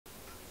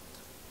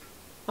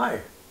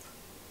Hi,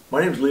 my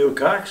name is Leo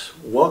Cox.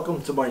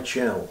 Welcome to my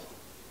channel.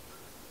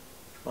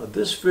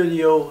 This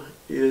video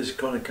is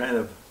going to kind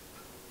of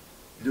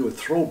do a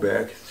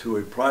throwback to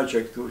a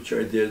project which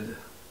I did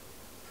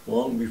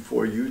long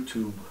before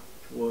YouTube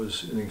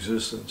was in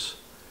existence.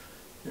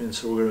 And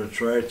so we're going to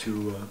try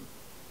to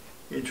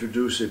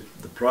introduce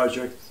the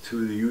project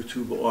to the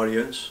YouTube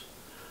audience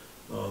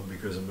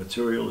because the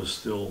material is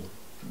still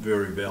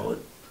very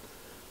valid.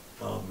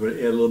 I'm going to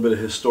add a little bit of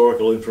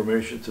historical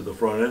information to the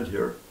front end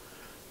here.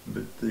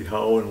 But the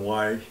how and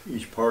why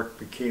each park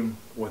became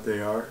what they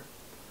are.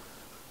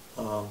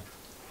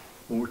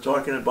 When we're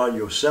talking about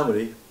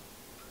Yosemite,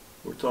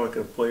 we're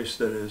talking a place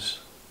that is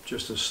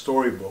just a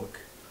storybook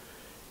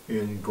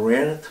in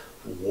granite,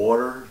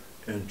 water,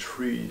 and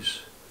trees.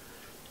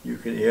 You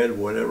can add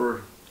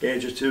whatever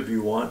adjective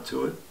you want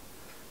to it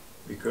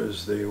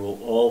because they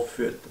will all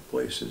fit. The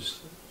place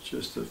is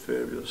just a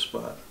fabulous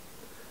spot.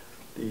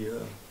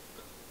 The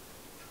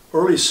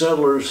early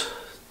settlers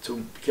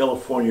to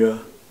California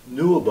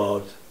knew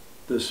about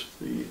the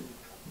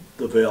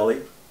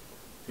valley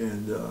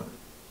and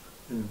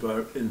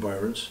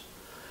environs,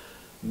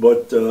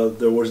 but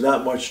there was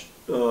not much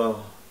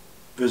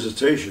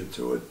visitation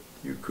to it.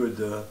 You could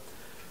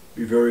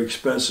be very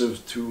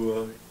expensive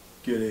to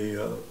get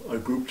a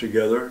group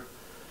together,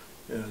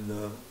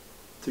 and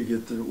to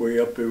get the way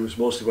up, it was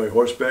mostly by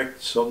horseback,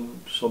 some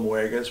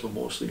wagons, but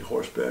mostly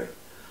horseback.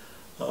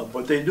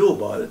 But they knew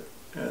about it,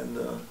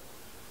 and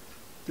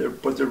there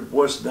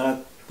was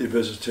not the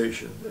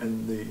visitation.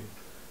 And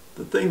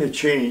the thing that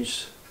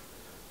changed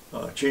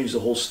the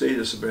whole state,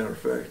 as a matter of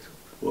fact,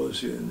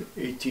 was in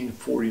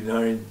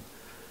 1849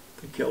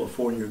 the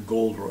California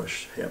gold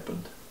rush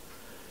happened.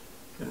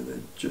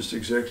 And just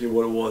exactly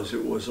what it was.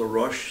 It was a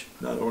rush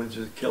not only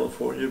to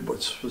California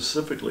but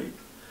specifically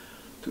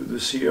to the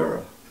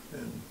Sierra,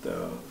 and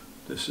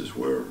this is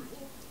where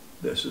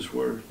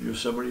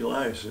Yosemite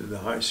lies, in the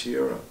High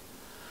Sierra.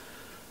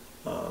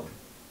 And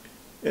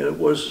it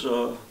was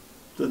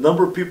the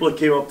number of people that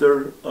came up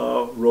there,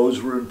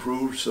 roads were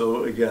improved,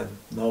 so again,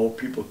 now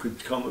people could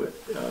come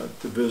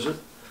to visit.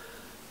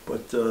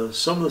 But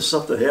some of the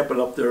stuff that happened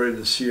up there in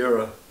the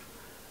Sierra,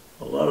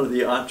 a lot of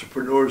the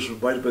entrepreneurs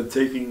might have been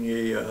taking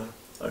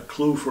a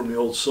clue from the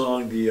old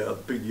song, the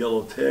Big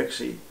Yellow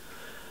Taxi.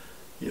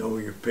 You know,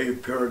 you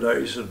pave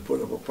paradise and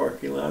put up a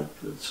parking lot.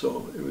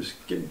 So it was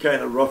getting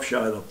kind of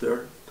roughshod up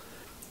there.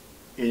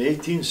 In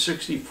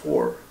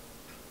 1864,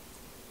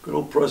 good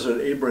old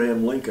President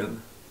Abraham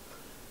Lincoln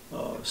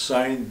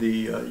signed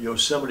the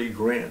Yosemite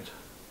Grant,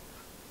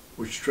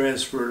 which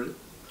transferred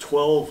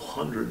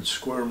 1,200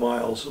 square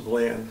miles of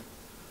land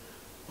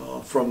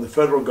from the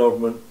federal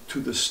government to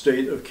the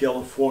state of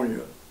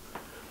California,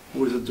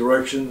 with the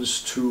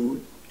directions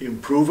to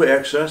improve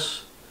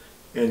access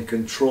and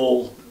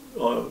control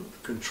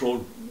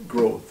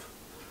growth.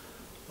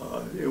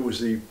 It was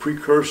the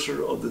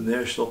precursor of the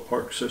national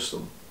park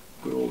system.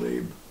 Good old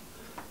Abe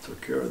took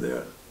care of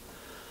that.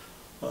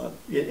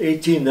 In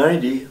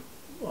 1890,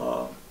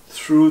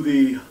 through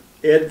the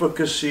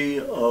advocacy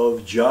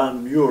of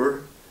John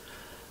Muir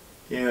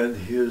and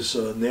his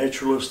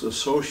naturalist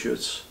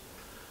associates,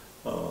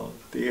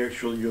 the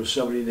actual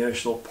Yosemite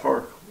National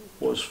Park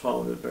was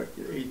founded back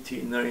in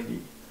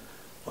 1890.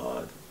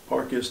 The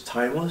park is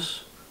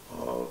timeless.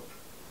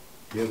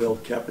 You have El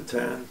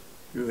Capitan,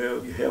 you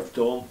have Half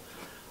Dome,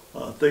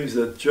 things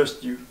that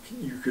just you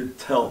could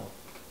tell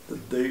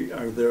that they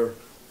are there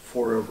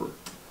forever.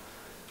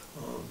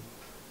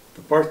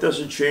 The park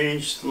doesn't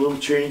change. The little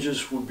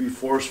changes would be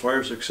forest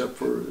fires, except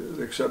for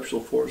the exceptional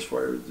forest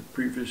fire of the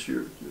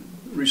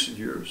recent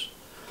years.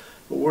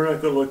 But we're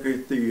not going to look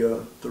at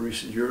the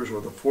recent years or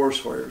the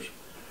forest fires.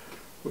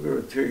 We're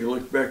going to take a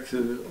look back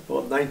to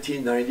about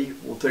 1990.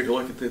 We'll take a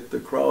look at the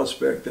crowds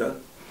back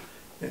then,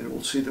 and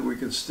we'll see that we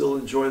can still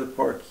enjoy the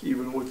park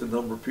even with the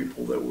number of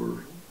people that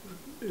were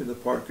in the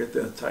park at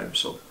that time.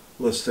 So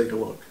let's take a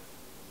look.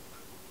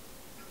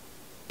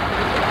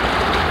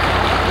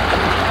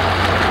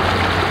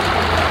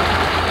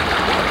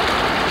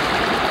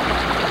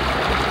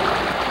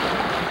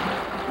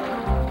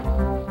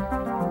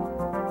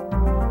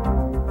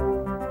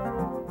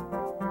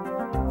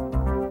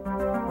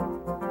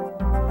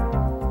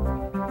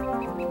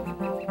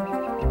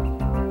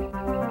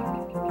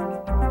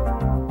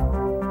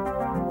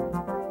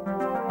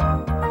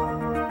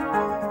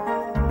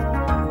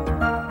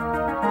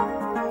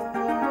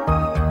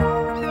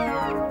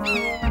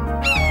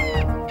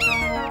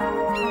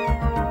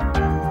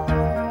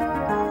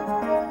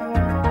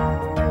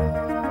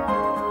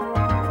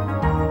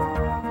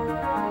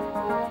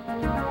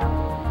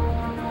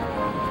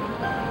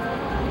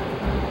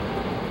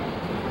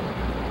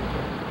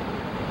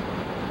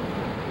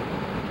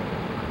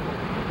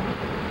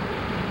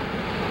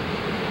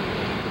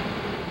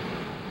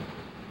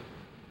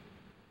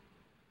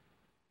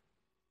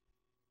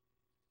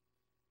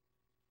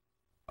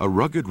 A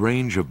rugged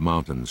range of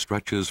mountains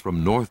stretches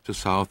from north to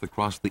south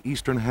across the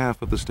eastern half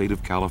of the state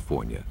of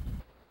California.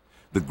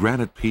 The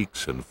granite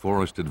peaks and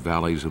forested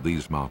valleys of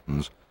these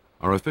mountains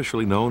are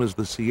officially known as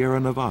the Sierra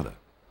Nevada.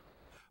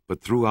 but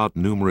throughout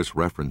numerous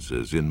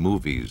references in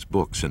movies,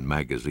 books, and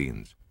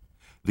magazines.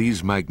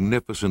 These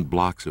magnificent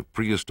blocks of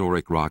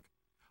prehistoric rock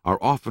are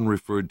often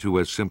referred to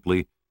as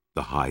simply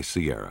the High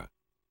Sierra.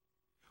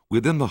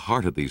 Within the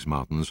heart of these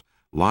mountains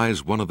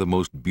lies one of the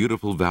most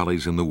beautiful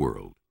valleys in the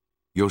world,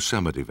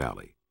 Yosemite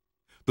Valley,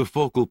 the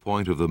focal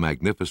point of the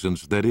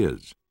magnificence that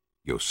is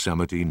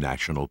Yosemite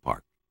National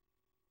Park.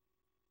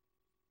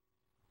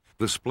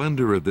 The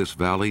splendor of this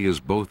valley is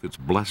both its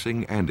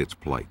blessing and its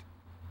plight,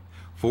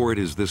 for it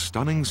is this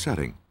stunning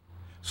setting,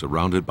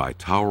 surrounded by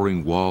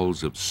towering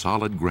walls of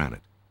solid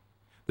granite,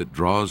 that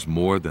draws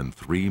more than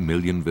 3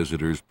 million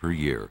visitors per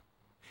year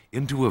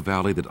into a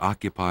valley that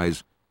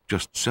occupies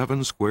just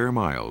 7 square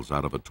miles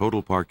out of a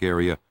total park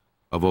area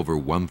of over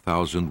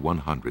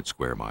 1,100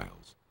 square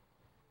miles.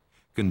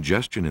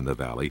 Congestion in the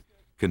valley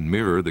can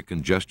mirror the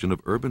congestion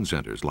of urban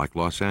centers like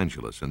Los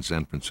Angeles and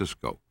San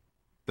Francisco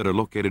that are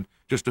located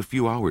just a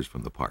few hours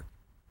from the park.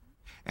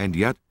 And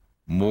yet,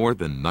 more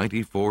than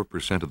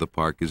 94% of the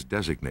park is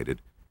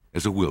designated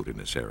as a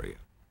wilderness area.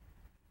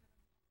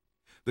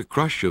 The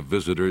crush of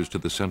visitors to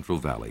the Central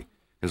Valley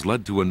has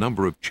led to a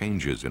number of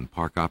changes in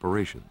park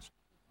operations.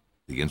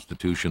 The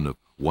institution of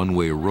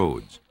one-way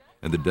roads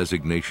and the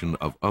designation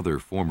of other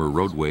former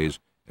roadways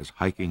as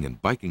hiking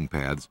and biking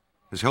paths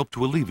has helped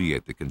to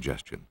alleviate the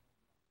congestion.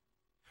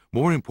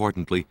 More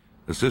importantly,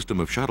 a system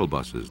of shuttle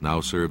buses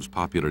now serves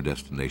popular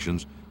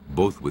destinations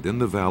both within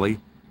the valley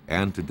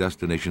and to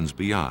destinations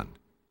beyond,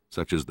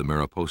 such as the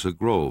Mariposa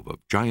Grove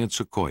of giant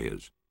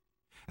sequoias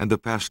and the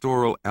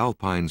pastoral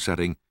alpine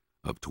setting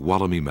of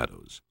Tuolumne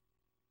Meadows.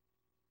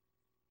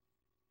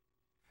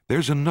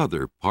 There's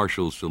another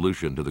partial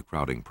solution to the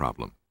crowding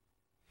problem.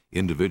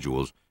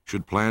 Individuals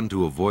should plan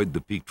to avoid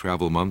the peak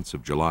travel months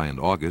of July and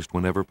August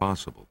whenever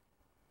possible.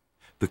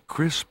 The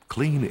crisp,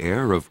 clean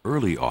air of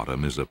early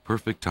autumn is a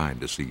perfect time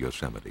to see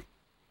Yosemite.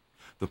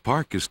 The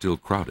park is still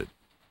crowded,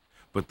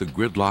 but the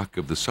gridlock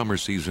of the summer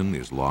season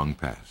is long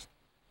past.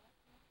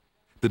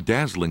 The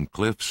dazzling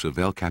cliffs of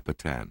El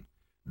Capitan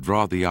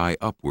draw the eye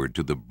upward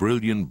to the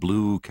brilliant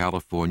blue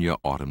California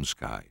autumn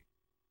sky.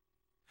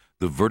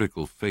 The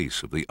vertical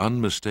face of the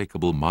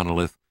unmistakable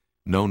monolith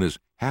known as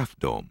Half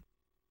Dome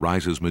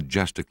rises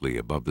majestically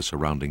above the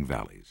surrounding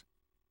valleys.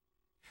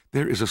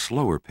 There is a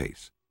slower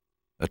pace,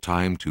 a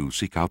time to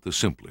seek out the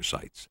simpler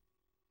sights.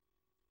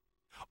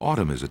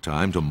 Autumn is a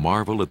time to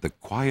marvel at the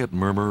quiet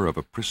murmur of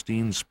a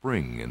pristine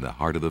spring in the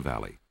heart of the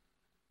valley,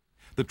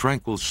 the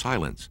tranquil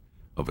silence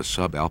of a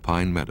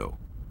subalpine meadow,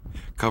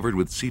 covered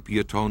with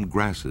sepia-toned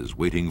grasses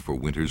waiting for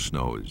winter's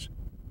snows,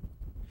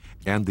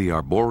 and the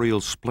arboreal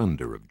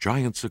splendor of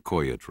giant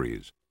sequoia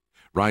trees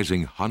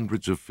rising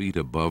hundreds of feet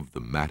above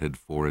the matted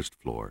forest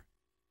floor.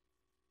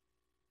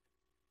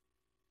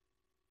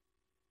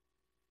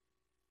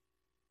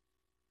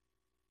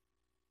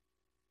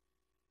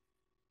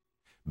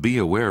 Be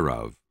aware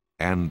of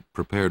and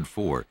prepared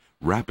for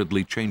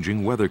rapidly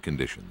changing weather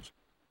conditions.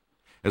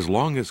 As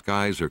long as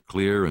skies are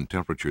clear and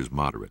temperatures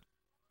moderate,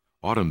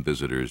 autumn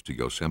visitors to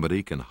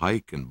Yosemite can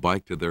hike and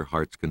bike to their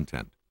heart's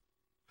content,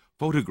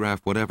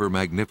 photograph whatever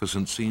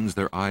magnificent scenes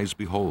their eyes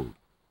behold,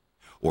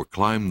 or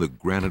climb the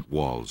granite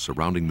walls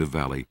surrounding the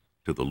valley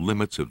to the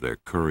limits of their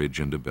courage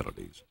and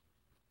abilities.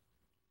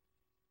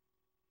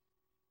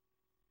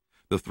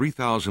 The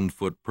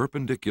 3,000-foot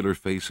perpendicular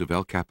face of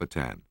El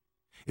Capitan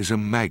is a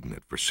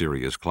magnet for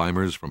serious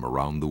climbers from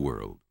around the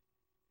world.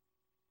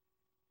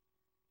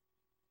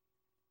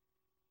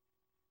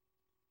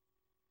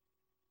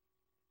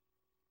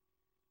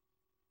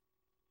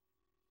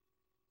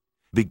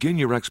 Begin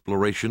your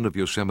exploration of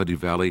Yosemite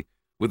Valley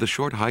with a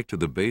short hike to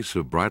the base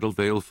of Bridal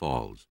Veil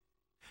Falls.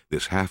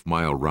 This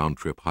half-mile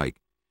round-trip hike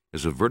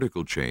is a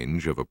vertical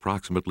change of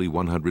approximately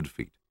 100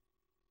 feet.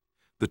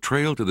 The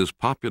trail to this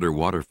popular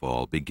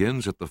waterfall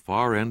begins at the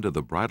far end of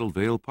the Bridal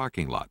Veil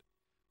parking lot,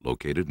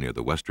 located near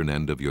the western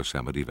end of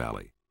Yosemite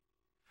Valley.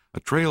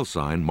 A trail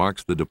sign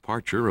marks the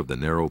departure of the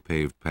narrow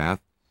paved path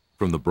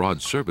from the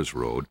broad service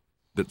road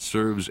that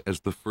serves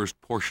as the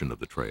first portion of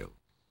the trail.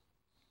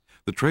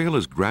 The trail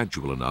is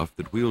gradual enough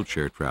that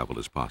wheelchair travel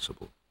is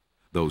possible,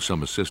 though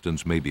some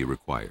assistance may be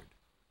required.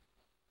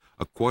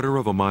 A quarter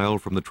of a mile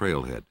from the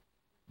trailhead,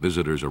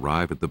 visitors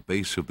arrive at the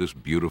base of this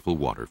beautiful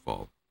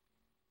waterfall.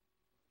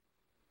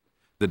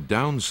 The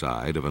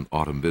downside of an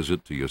autumn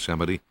visit to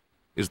Yosemite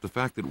is the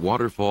fact that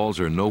waterfalls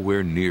are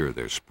nowhere near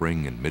their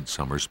spring and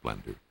midsummer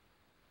splendor.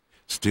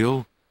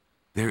 Still,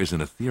 there is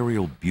an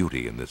ethereal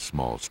beauty in this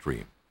small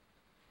stream,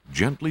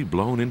 gently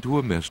blown into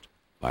a mist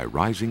by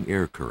rising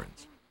air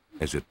currents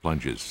as it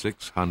plunges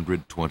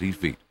 620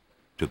 feet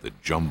to the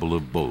jumble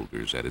of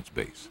boulders at its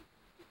base.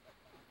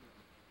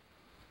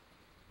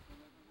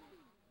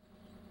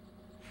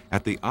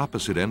 At the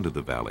opposite end of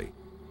the valley,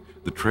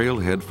 the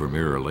trailhead for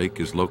Mirror Lake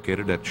is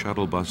located at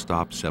Shuttle Bus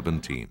Stop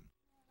 17.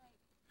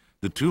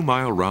 The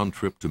 2-mile round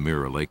trip to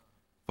Mirror Lake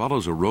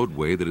follows a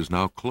roadway that is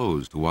now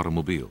closed to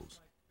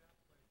automobiles.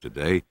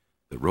 Today,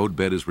 the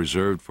roadbed is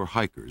reserved for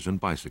hikers and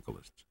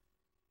bicyclists.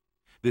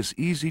 This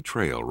easy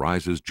trail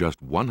rises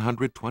just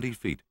 120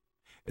 feet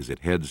as it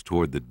heads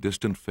toward the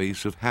distant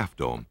face of Half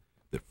Dome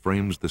that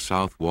frames the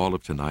south wall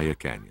of Tenaya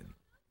Canyon.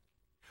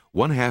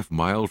 1/2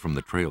 mile from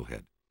the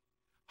trailhead,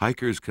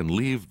 hikers can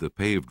leave the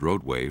paved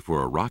roadway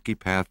for a rocky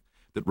path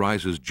that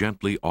rises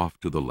gently off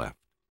to the left.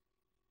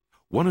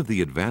 One of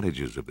the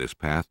advantages of this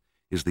path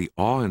is the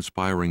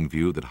awe-inspiring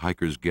view that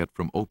hikers get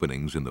from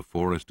openings in the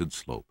forested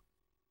slope.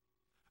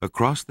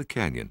 Across the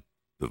canyon,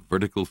 the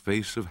vertical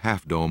face of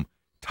Half Dome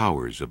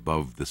towers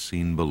above the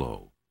scene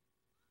below.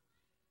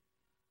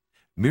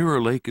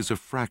 Mirror Lake is a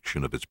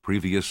fraction of its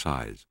previous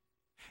size,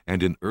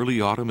 and in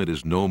early autumn it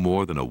is no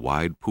more than a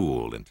wide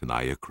pool in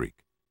Tenaya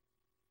Creek.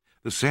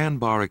 The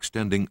sandbar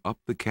extending up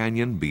the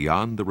canyon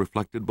beyond the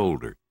reflected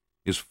boulder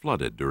is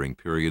flooded during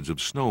periods of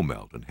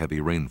snowmelt and heavy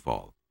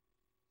rainfall.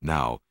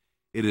 Now,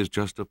 it is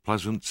just a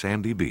pleasant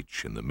sandy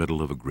beach in the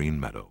middle of a green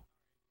meadow.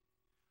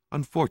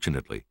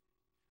 Unfortunately,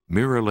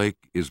 Mirror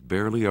Lake is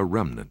barely a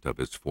remnant of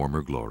its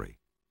former glory,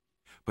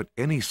 but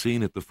any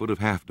scene at the foot of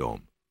Half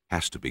Dome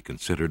has to be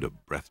considered a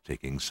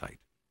breathtaking sight.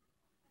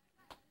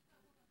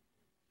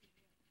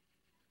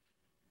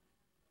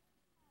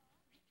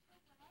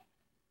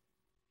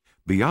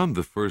 Beyond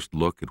the first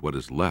look at what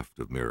is left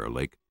of Mirror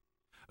Lake,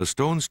 a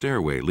stone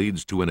stairway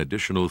leads to an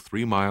additional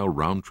 3-mile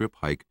round-trip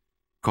hike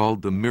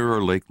called the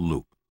Mirror Lake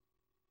Loop.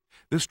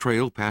 This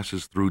trail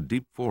passes through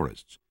deep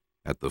forests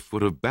at the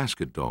foot of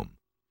Basket Dome,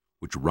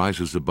 which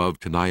rises above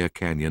Tenaya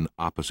Canyon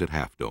opposite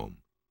Half Dome.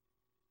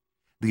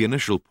 The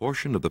initial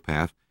portion of the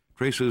path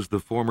traces the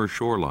former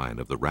shoreline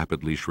of the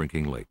rapidly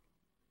shrinking lake.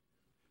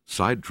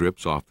 Side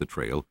trips off the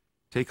trail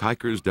take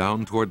hikers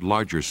down toward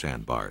larger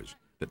sandbars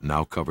that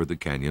now cover the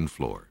canyon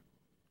floor.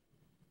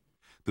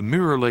 The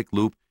Mirror Lake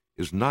Loop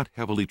is not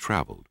heavily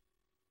traveled.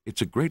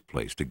 It's a great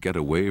place to get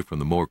away from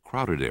the more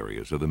crowded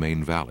areas of the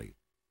main valley.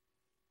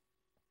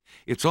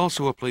 It's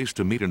also a place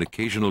to meet an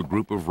occasional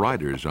group of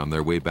riders on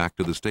their way back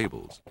to the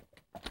stables.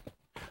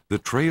 The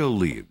trail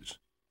leaves,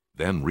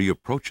 then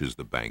reapproaches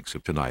the banks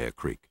of Tenaya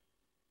Creek.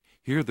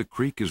 Here the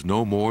creek is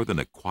no more than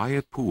a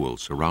quiet pool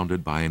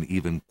surrounded by an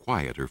even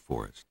quieter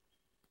forest.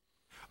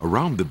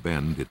 Around the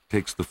bend it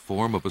takes the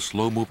form of a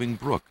slow-moving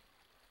brook,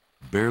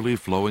 barely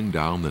flowing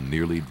down the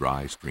nearly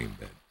dry stream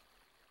bed.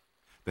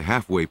 The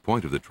halfway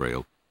point of the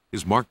trail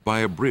is marked by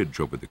a bridge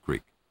over the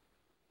creek.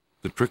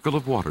 The trickle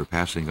of water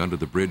passing under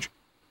the bridge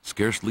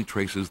scarcely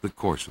traces the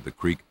course of the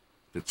creek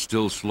that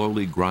still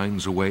slowly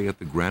grinds away at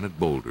the granite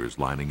boulders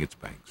lining its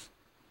banks.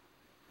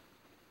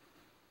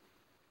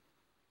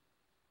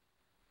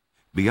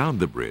 Beyond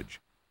the bridge,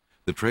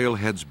 the trail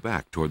heads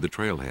back toward the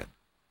trailhead.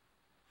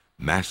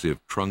 Massive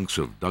trunks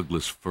of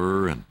Douglas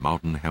fir and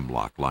mountain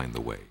hemlock line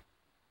the way.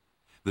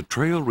 The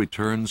trail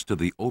returns to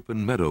the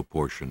open meadow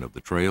portion of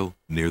the trail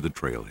near the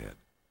trailhead.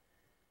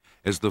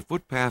 As the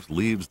footpath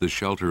leaves the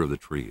shelter of the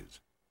trees,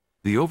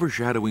 the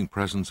overshadowing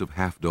presence of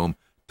Half Dome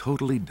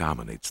totally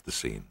dominates the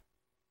scene.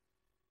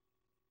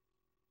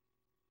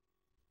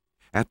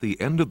 At the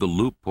end of the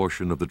loop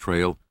portion of the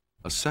trail,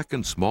 a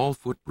second small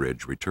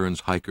footbridge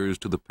returns hikers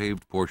to the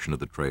paved portion of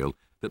the trail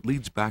that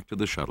leads back to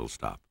the shuttle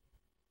stop.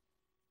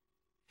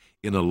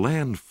 In a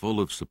land full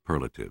of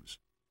superlatives,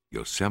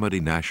 Yosemite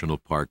National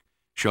Park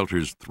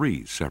shelters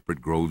 3 separate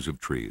groves of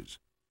trees,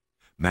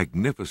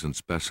 magnificent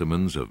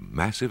specimens of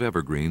massive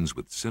evergreens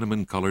with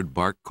cinnamon-colored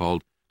bark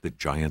called the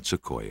giant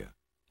sequoia.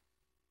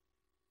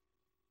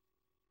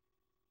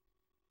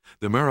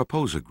 The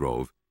Mariposa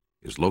Grove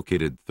is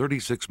located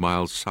 36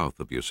 miles south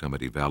of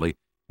Yosemite Valley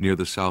near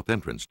the south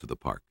entrance to the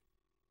park.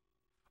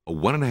 A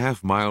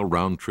 1.5-mile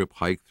round-trip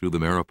hike through the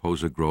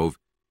Mariposa Grove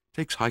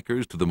takes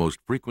hikers to the most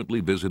frequently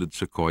visited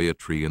sequoia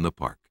tree in the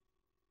park,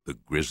 the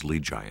grizzly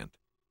giant.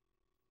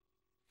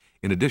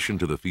 In addition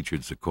to the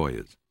featured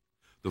sequoias,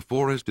 the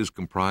forest is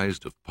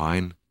comprised of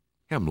pine,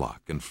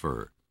 hemlock, and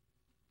fir.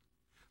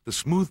 The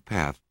smooth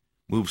path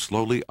moves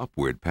slowly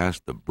upward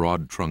past the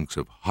broad trunks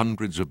of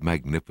hundreds of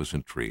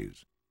magnificent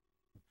trees.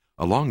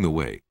 Along the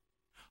way,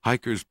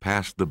 hikers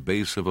pass the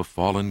base of a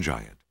fallen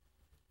giant.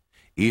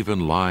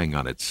 Even lying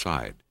on its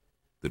side,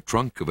 the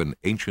trunk of an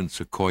ancient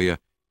sequoia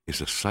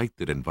is a sight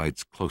that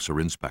invites closer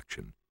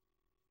inspection.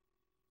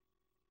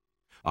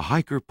 A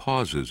hiker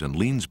pauses and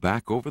leans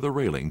back over the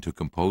railing to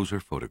compose her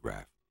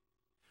photograph.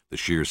 The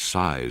sheer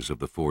size of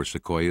the 4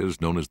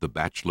 sequoias, known as the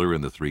Bachelor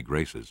and the 3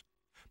 Graces,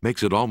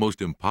 makes it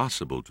almost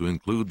impossible to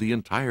include the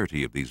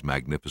entirety of these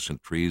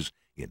magnificent trees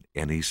in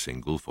any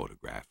single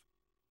photograph.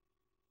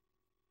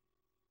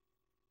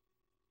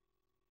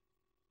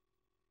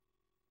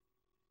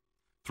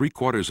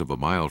 Three-quarters of a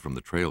mile from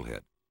the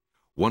trailhead,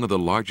 one of the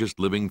largest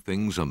living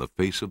things on the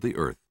face of the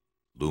earth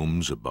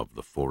looms above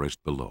the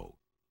forest below.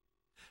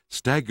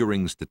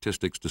 Staggering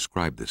statistics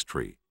describe this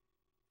tree.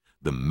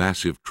 The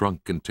massive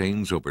trunk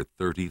contains over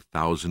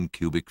 30,000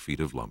 cubic feet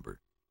of lumber.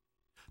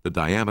 The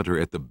diameter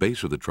at the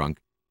base of the trunk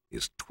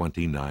is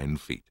 29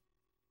 feet.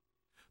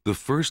 The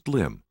first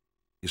limb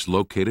is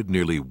located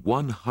nearly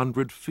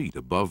 100 feet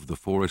above the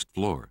forest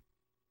floor.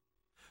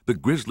 The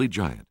grizzly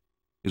giant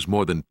is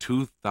more than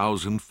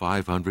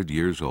 2,500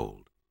 years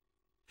old.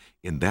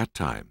 In that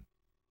time,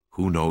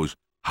 who knows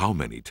how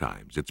many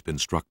times it's been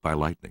struck by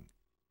lightning?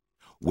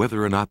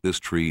 Whether or not this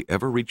tree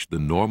ever reached the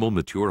normal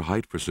mature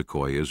height for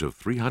sequoias of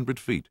 300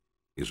 feet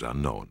is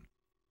unknown.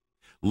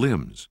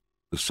 Limbs,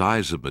 the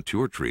size of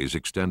mature trees,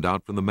 extend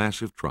out from the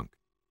massive trunk.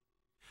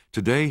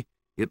 Today,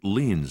 it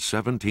leans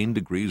 17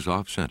 degrees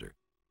off-center,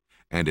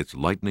 and its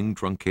lightning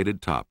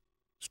truncated top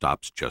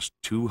stops just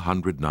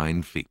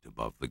 209 feet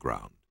above the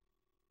ground.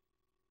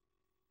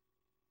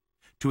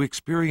 To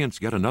experience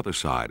yet another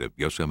side of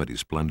Yosemite's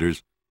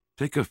splendors,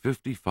 take a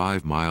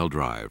 55-mile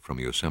drive from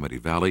Yosemite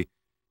Valley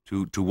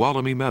to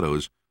Tuolumne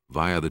Meadows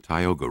via the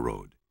Tioga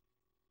Road.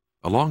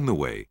 Along the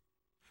way,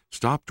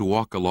 stop to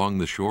walk along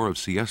the shore of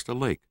Siesta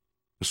Lake,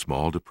 a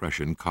small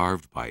depression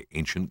carved by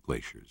ancient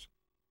glaciers.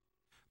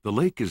 The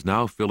lake is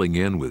now filling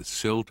in with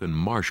silt and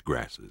marsh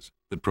grasses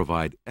that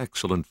provide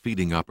excellent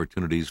feeding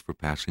opportunities for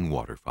passing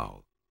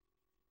waterfowl.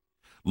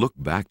 Look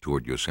back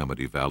toward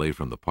Yosemite Valley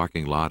from the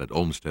parking lot at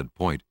Olmsted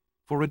Point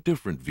for a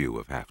different view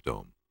of Half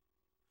Dome.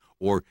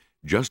 Or,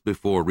 just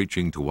before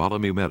reaching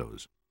Tuolumne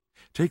Meadows,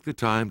 take the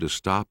time to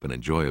stop and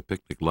enjoy a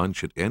picnic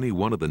lunch at any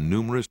one of the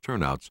numerous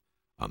turnouts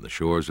on the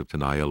shores of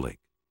Tenaya Lake,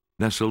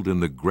 nestled in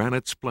the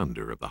granite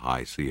splendor of the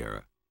High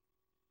Sierra.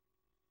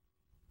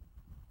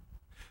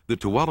 The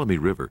Tuolumne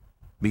River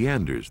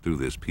meanders through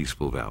this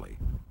peaceful valley.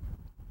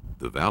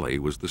 The valley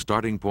was the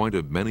starting point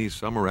of many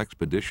summer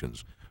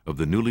expeditions of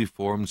the newly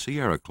formed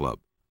Sierra Club,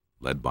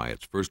 led by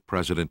its first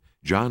president,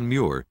 John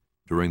Muir,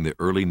 during the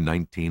early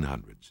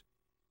 1900s.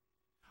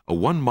 A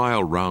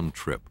 1-mile round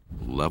trip,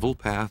 level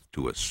path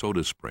to a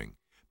soda spring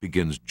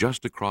begins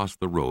just across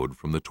the road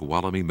from the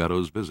Tuolumne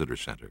Meadows Visitor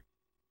Center.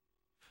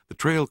 The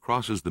trail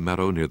crosses the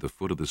meadow near the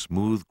foot of the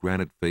smooth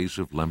granite face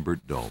of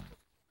Lambert Dome.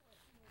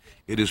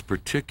 It is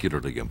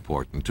particularly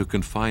important to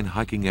confine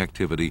hiking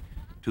activity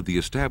to the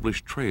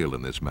established trail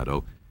in this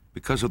meadow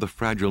because of the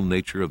fragile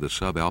nature of the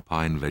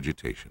subalpine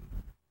vegetation.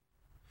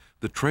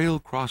 The trail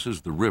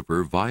crosses the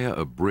river via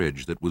a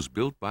bridge that was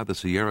built by the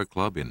Sierra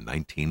Club in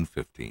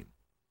 1915.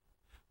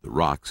 The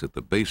rocks at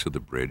the base of the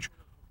bridge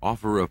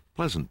offer a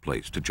pleasant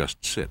place to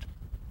just sit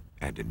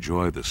and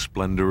enjoy the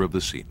splendor of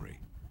the scenery.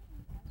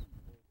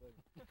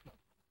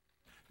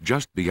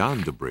 Just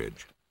beyond the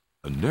bridge,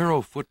 a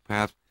narrow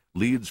footpath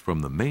leads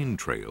from the main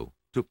trail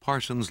to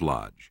Parsons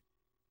Lodge.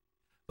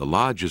 The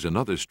lodge is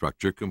another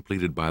structure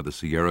completed by the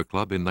Sierra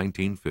Club in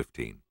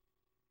 1915.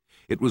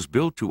 It was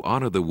built to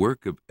honor the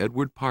work of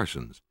Edward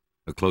Parsons,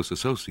 a close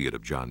associate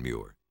of John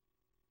Muir.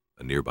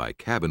 A nearby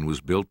cabin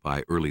was built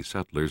by early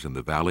settlers in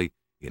the valley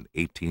in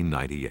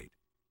 1898.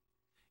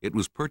 It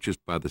was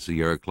purchased by the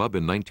Sierra Club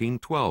in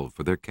 1912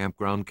 for their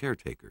campground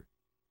caretaker.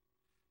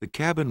 The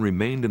cabin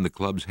remained in the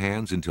club's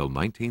hands until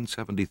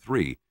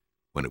 1973,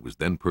 when it was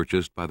then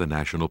purchased by the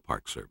National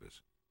Park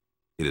Service.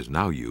 It is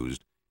now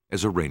used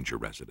as a ranger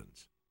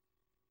residence.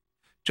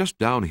 Just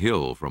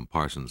downhill from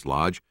Parsons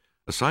Lodge,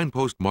 a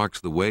signpost marks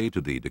the way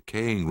to the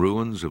decaying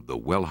ruins of the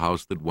well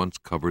house that once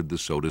covered the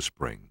Soda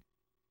Spring.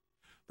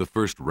 The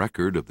first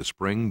record of the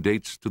spring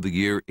dates to the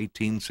year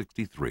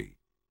 1863.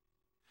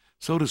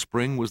 Soda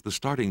Spring was the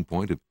starting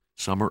point of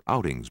summer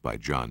outings by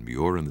John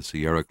Muir and the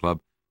Sierra Club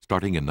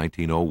starting in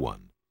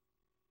 1901.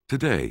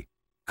 Today,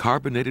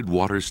 carbonated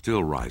water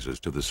still rises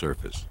to the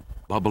surface,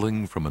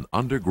 bubbling from an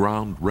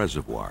underground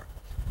reservoir,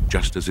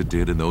 just as it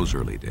did in those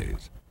early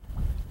days.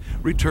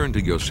 Return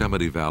to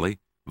Yosemite Valley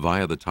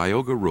via the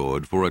Tioga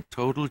Road for a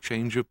total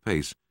change of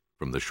pace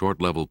from the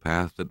short level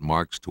path that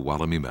marks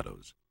Tuolumne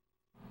Meadows.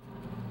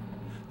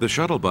 The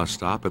shuttle bus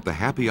stop at the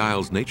Happy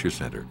Isles Nature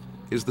Center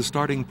is the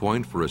starting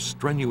point for a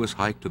strenuous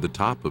hike to the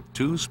top of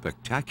two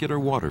spectacular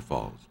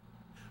waterfalls,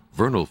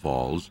 Vernal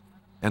Falls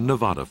and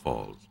Nevada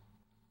Falls.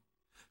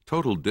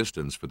 Total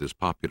distance for this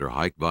popular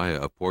hike via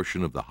a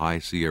portion of the High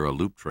Sierra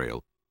Loop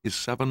Trail is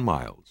 7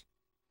 miles.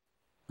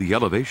 The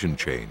elevation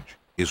change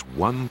is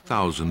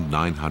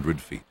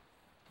 1,900 feet.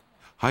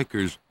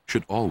 Hikers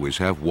should always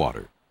have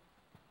water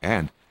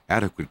and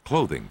adequate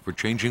clothing for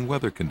changing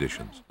weather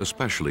conditions,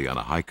 especially on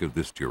a hike of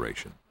this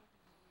duration.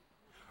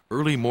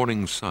 Early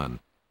morning sun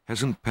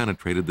hasn't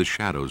penetrated the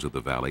shadows of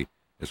the valley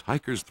as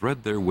hikers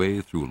thread their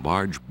way through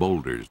large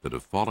boulders that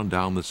have fallen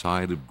down the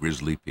side of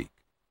Grizzly Peak.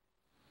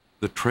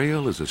 The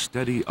trail is a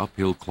steady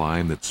uphill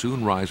climb that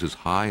soon rises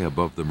high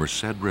above the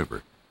Merced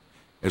River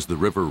as the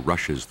river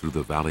rushes through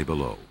the valley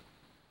below.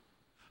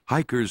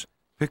 Hikers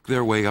pick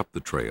their way up the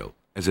trail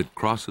as it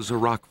crosses a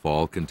rock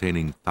fall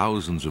containing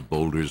thousands of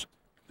boulders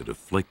that have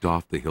flaked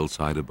off the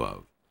hillside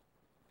above.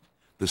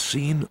 The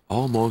scene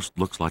almost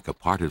looks like a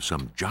part of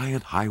some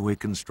giant highway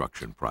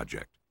construction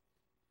project.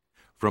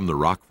 From the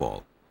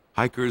rockfall,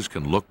 hikers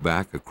can look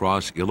back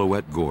across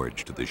Illilouette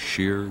Gorge to the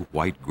sheer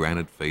white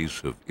granite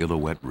face of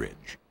Illilouette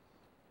Ridge.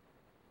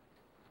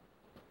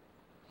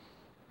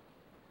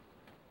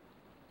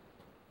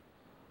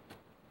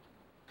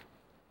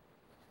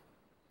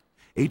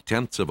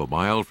 Eight-tenths of a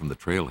mile from the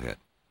trailhead,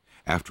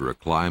 after a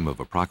climb of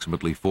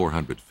approximately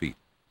 400 feet,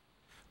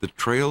 the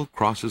trail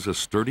crosses a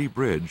sturdy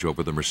bridge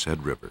over the Merced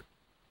River.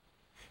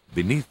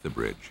 Beneath the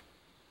bridge,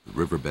 the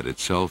riverbed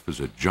itself is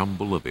a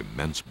jumble of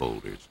immense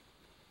boulders.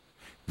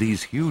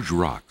 These huge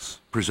rocks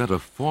present a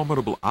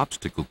formidable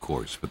obstacle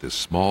course for this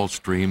small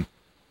stream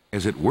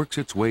as it works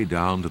its way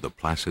down to the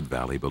placid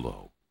valley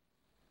below.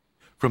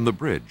 From the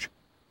bridge,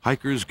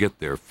 hikers get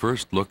their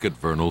first look at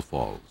Vernal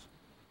Falls.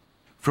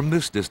 From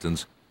this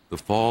distance, the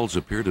falls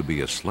appear to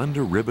be a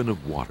slender ribbon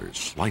of water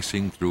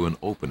slicing through an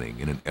opening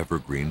in an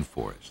evergreen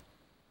forest.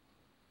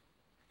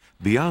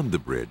 Beyond the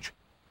bridge,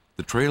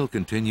 the trail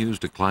continues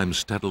to climb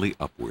steadily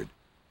upward.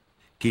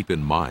 Keep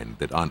in mind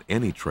that on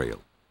any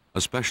trail,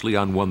 especially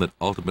on one that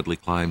ultimately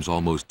climbs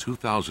almost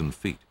 2,000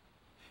 feet,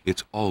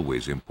 it's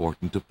always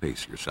important to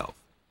pace yourself.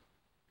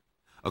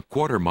 A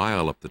quarter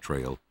mile up the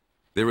trail,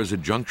 there is a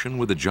junction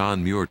with the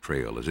John Muir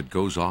Trail as it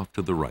goes off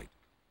to the right.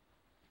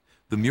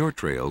 The Muir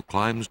Trail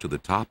climbs to the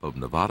top of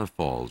Nevada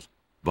Falls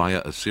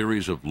via a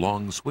series of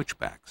long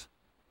switchbacks,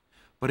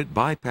 but it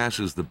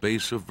bypasses the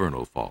base of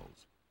Vernal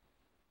Falls.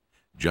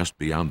 Just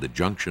beyond the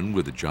junction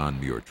with the John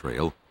Muir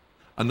Trail,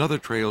 another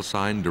trail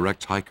sign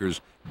directs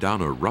hikers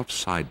down a rough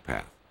side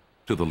path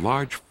to the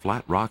large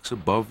flat rocks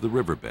above the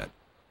riverbed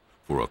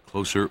for a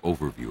closer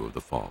overview of the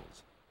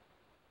falls.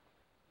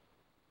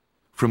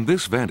 From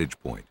this vantage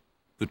point,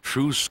 the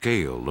true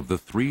scale of the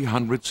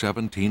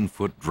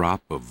 317-foot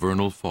drop of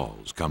Vernal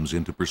Falls comes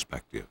into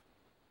perspective.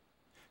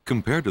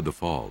 Compared to the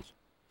falls,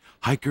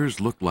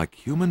 hikers look like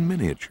human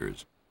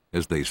miniatures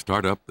as they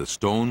start up the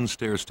stone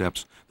stair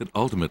steps that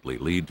ultimately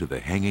lead to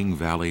the hanging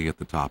valley at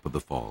the top of the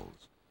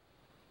falls.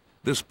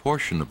 This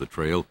portion of the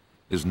trail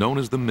is known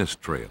as the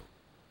Mist Trail.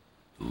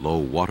 The low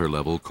water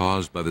level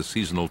caused by the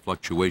seasonal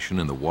fluctuation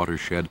in the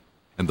watershed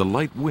and the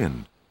light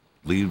wind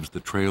leaves the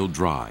trail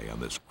dry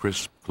on this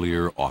crisp,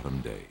 clear autumn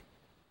day.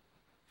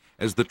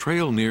 As the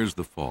trail nears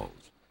the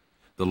falls,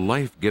 the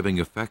life-giving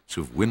effects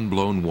of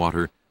wind-blown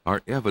water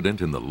are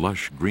evident in the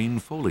lush green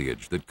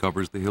foliage that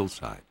covers the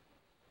hillside.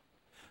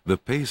 The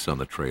pace on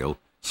the trail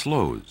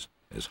slows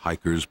as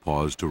hikers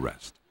pause to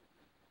rest.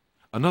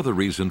 Another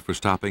reason for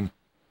stopping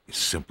is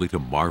simply to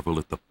marvel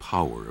at the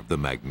power of the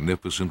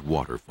magnificent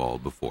waterfall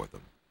before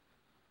them.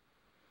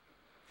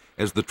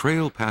 As the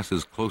trail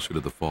passes closer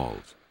to the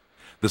falls,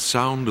 the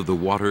sound of the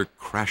water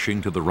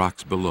crashing to the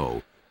rocks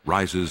below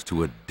rises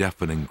to a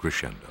deafening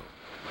crescendo.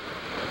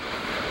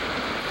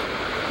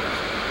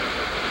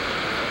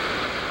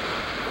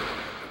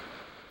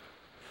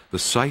 The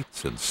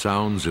sights and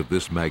sounds of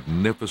this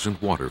magnificent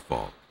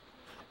waterfall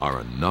are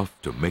enough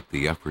to make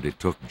the effort it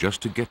took just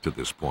to get to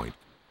this point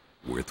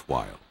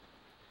worthwhile.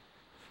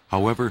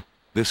 However,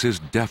 this is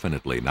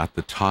definitely not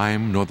the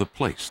time nor the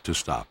place to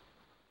stop.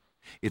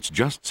 It's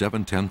just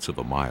 7/10 of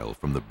a mile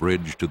from the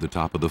bridge to the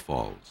top of the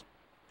falls.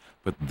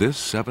 But this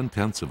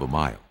 7/10 of a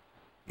mile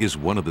is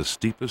one of the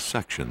steepest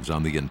sections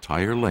on the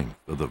entire length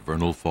of the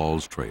Vernal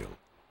Falls Trail.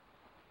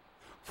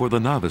 For the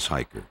novice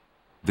hiker,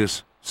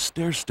 this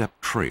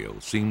stair-step trail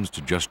seems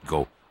to just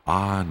go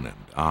on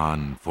and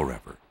on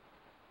forever.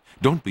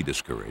 Don't be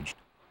discouraged.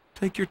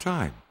 Take your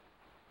time.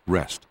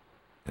 Rest,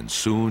 and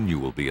soon you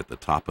will be at the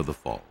top of the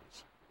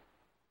falls.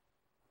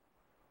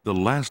 The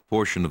last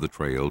portion of the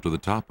trail to the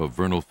top of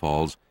Vernal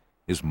Falls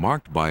is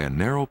marked by a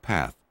narrow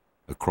path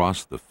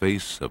across the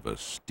face of a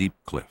steep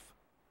cliff.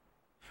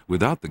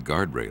 Without the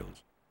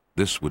guardrails,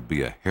 this would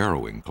be a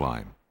harrowing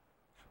climb,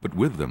 but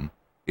with them,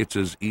 it's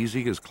as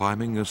easy as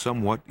climbing a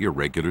somewhat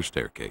irregular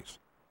staircase.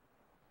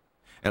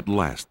 At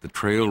last, the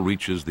trail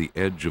reaches the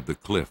edge of the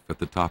cliff at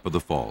the top of the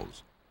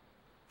falls.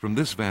 From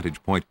this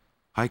vantage point,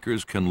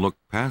 hikers can look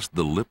past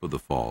the lip of the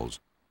falls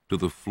to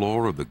the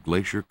floor of the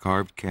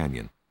glacier-carved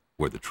canyon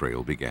where the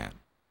trail began,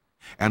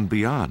 and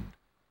beyond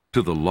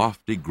to the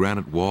lofty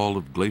granite wall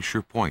of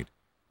Glacier Point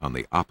on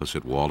the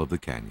opposite wall of the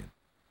canyon.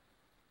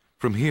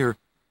 From here,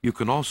 you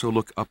can also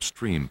look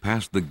upstream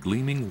past the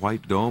gleaming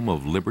white dome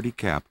of Liberty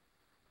Cap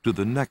to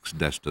the next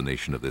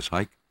destination of this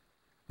hike,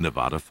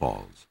 Nevada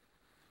Falls.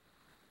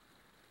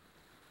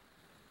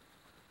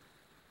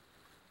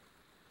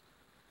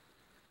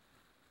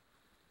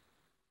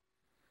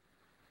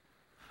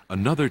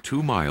 Another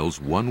 2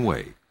 miles one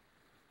way,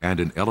 and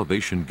an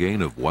elevation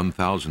gain of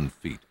 1,000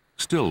 feet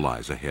still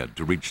lies ahead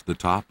to reach the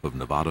top of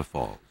Nevada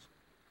Falls.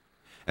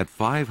 At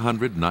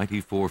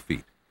 594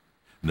 feet,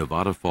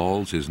 Nevada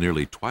Falls is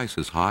nearly twice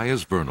as high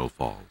as Vernal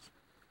Falls.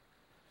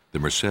 The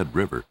Merced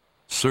River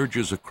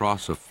surges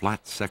across a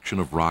flat section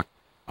of rock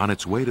on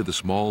its way to the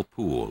small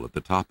pool at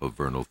the top of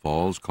Vernal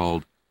Falls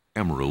called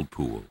Emerald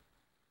Pool.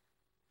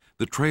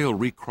 The trail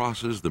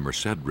recrosses the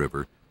Merced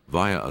River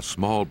via a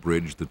small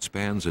bridge that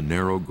spans a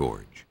narrow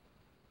gorge.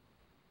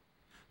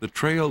 The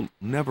trail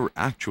never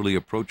actually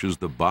approaches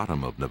the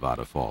bottom of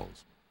Nevada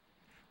Falls.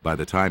 By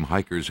the time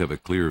hikers have a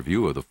clear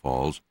view of the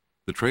falls,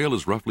 the trail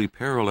is roughly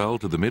parallel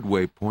to the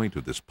midway point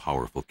of this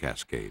powerful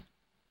cascade.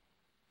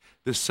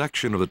 This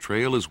section of the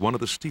trail is one of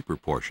the steeper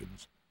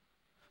portions.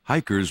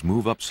 Hikers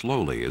move up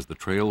slowly as the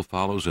trail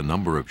follows a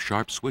number of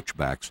sharp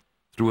switchbacks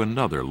through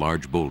another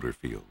large boulder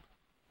field.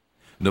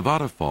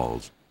 Nevada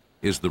Falls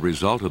is the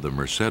result of the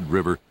Merced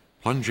River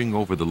plunging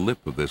over the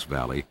lip of this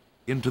valley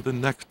into the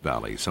next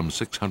valley some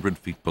 600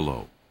 feet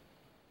below.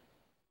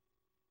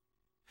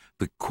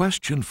 The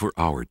question for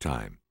our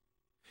time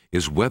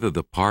is whether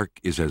the park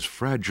is as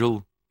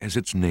fragile as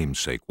its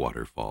namesake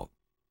waterfall.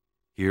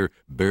 here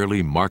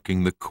barely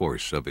marking the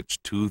course of its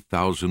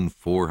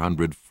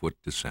 2,400-foot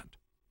descent?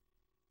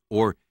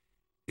 Or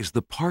is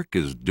the park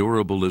as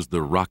durable as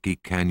the rocky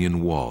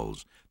canyon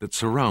walls that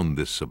surround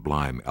this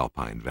sublime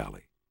alpine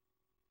valley?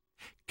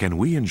 Can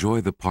we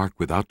enjoy the park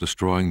without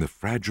destroying the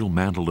fragile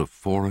mantle of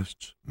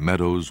forests,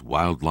 meadows,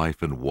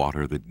 wildlife, and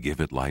water that give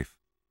it life?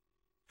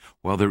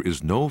 While there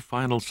is no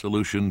final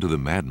solution to the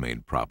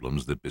man-made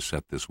problems that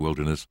beset this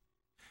wilderness,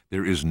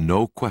 there is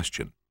no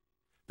question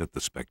that the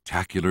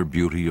spectacular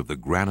beauty of the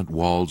granite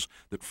walls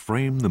that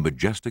frame the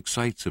majestic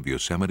sights of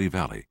Yosemite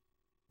Valley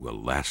will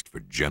last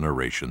for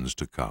generations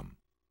to come.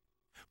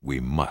 We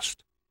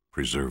must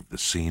preserve the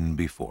scene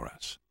before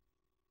us.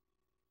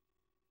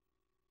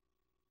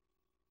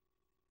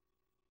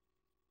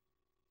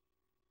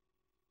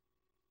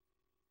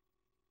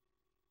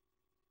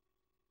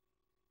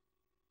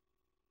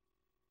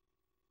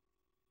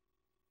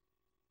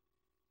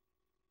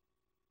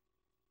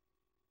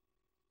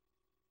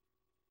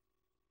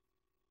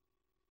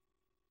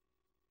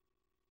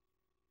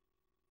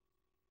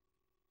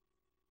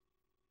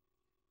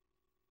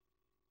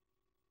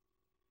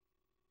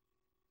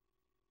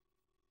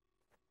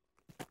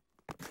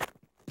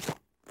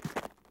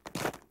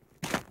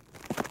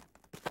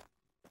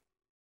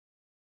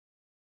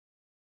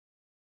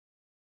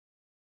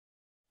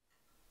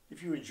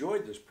 If you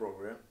enjoyed this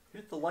program,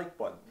 hit the like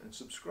button and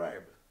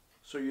subscribe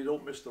so you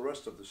don't miss the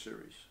rest of the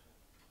series.